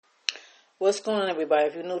What's going on, everybody?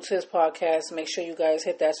 If you're new to this podcast, make sure you guys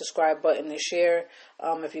hit that subscribe button and share.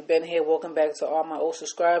 If you've been here, welcome back to all my old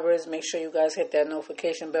subscribers. Make sure you guys hit that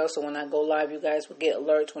notification bell so when I go live, you guys will get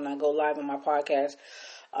alerts when I go live on my podcast.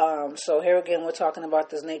 So here again, we're talking about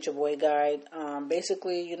this Nature Boy guy.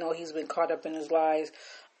 Basically, he's been caught up in his lies.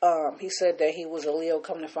 He said that he was a Leo,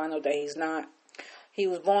 come to find out that he's not. He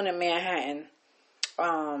was born in Manhattan.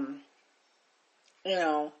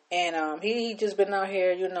 He just been out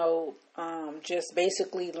here, just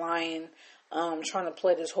basically lying, trying to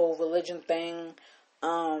play this whole religion thing,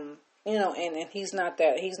 and he's not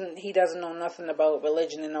that, he doesn't know nothing about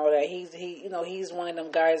religion and all that. He's one of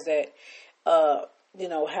them guys that,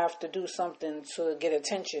 have to do something to get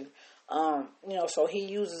attention, so he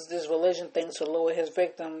uses this religion thing to lure his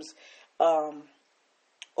victims,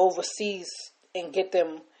 overseas and get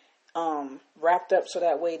them, wrapped up so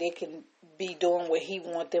that way they can be doing what he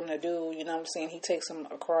want them to do. You know what I'm saying? He takes them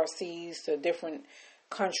across seas to different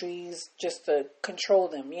countries just to control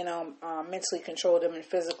them, mentally control them and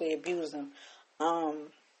physically abuse them.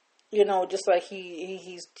 Just like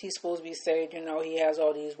he's supposed to be saved, he has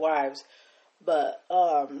all these wives. But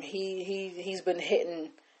he's been hitting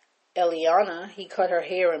Eliana. He cut her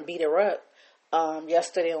hair and beat her up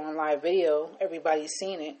yesterday on live video. Everybody's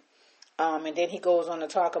seen it. And then he goes on to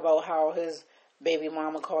talk about how his baby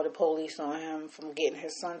mama called the police on him from getting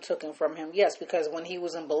his son taken from him. Yes, because when he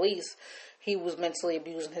was in Belize, he was mentally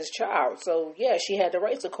abusing his child. So, yeah, she had the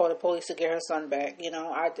right to call the police to get her son back.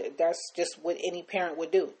 That's just what any parent would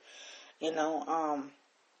do. He's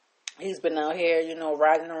been out here,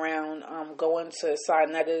 riding around, going to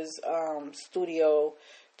Sinetta's studio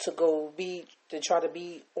to try to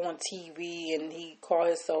be on TV, and he called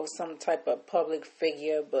himself some type of public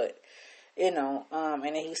figure, but and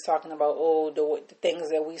then he's talking about the things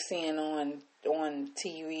that we seeing on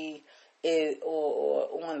TV or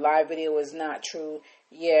on live video is not true.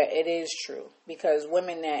 Yeah, it is true, because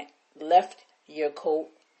women that left your coat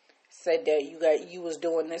said that you was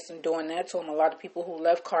doing this and doing that to them. A lot of people who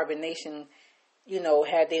left Carbon Nation,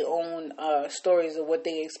 had their own stories of what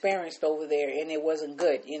they experienced over there, and it wasn't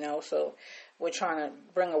good. So we're trying to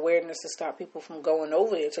bring awareness to stop people from going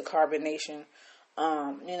over there to Carbon Nation.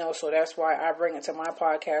 So that's why I bring it to my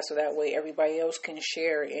podcast, so that way everybody else can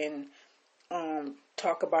share and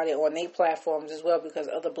talk about it on their platforms as well, because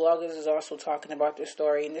other bloggers is also talking about this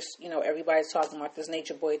story, and this, everybody's talking about this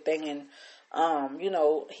Nature Boy thing, and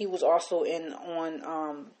he was also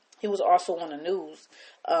on the news,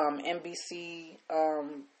 NBC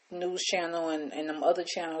news channel and them other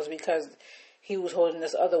channels, because he was holding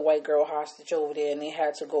this other white girl hostage over there, and they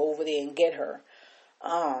had to go over there and get her.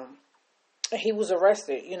 He was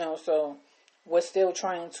arrested, so we're still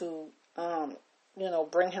trying to,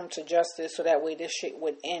 bring him to justice so that way this shit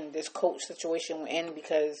would end, this coach situation would end,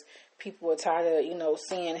 because people are tired of,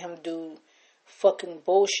 seeing him do fucking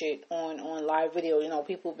bullshit on live video.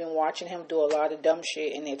 People have been watching him do a lot of dumb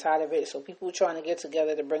shit, and they're tired of it, so people are trying to get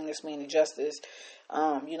together to bring this man to justice.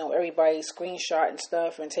 Everybody screenshotting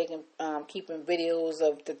stuff and keeping videos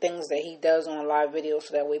of the things that he does on live video,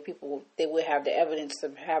 so that way they will have the evidence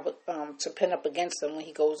to have to pin up against him when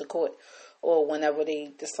he goes to court or whenever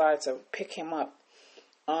they decide to pick him up.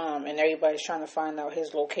 And everybody's trying to find out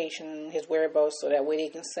his location, his whereabouts, so that way they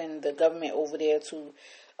can send the government over there to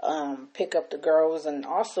pick up the girls. And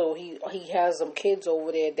also he has some kids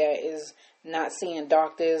over there that is not seeing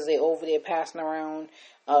doctors. They over there passing around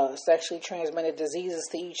sexually transmitted diseases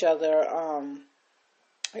to each other.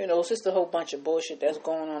 It's just a whole bunch of bullshit that's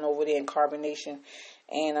going on over there in Carbon Nation.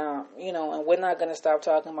 And, and we're not going to stop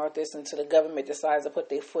talking about this until the government decides to put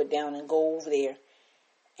their foot down and go over there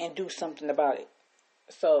and do something about it.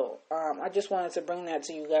 So, I just wanted to bring that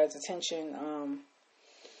to you guys' attention.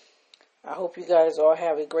 I hope you guys all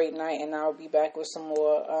have a great night, and I'll be back with some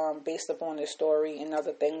more based upon this story and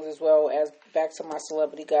other things, as well as back to my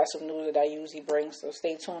celebrity gossip news that I usually bring. So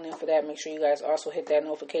stay tuned in for that. Make sure you guys also hit that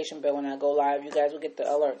notification bell when I go live. You guys will get the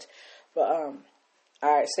alerts. But, all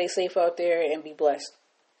right, stay safe out there and be blessed.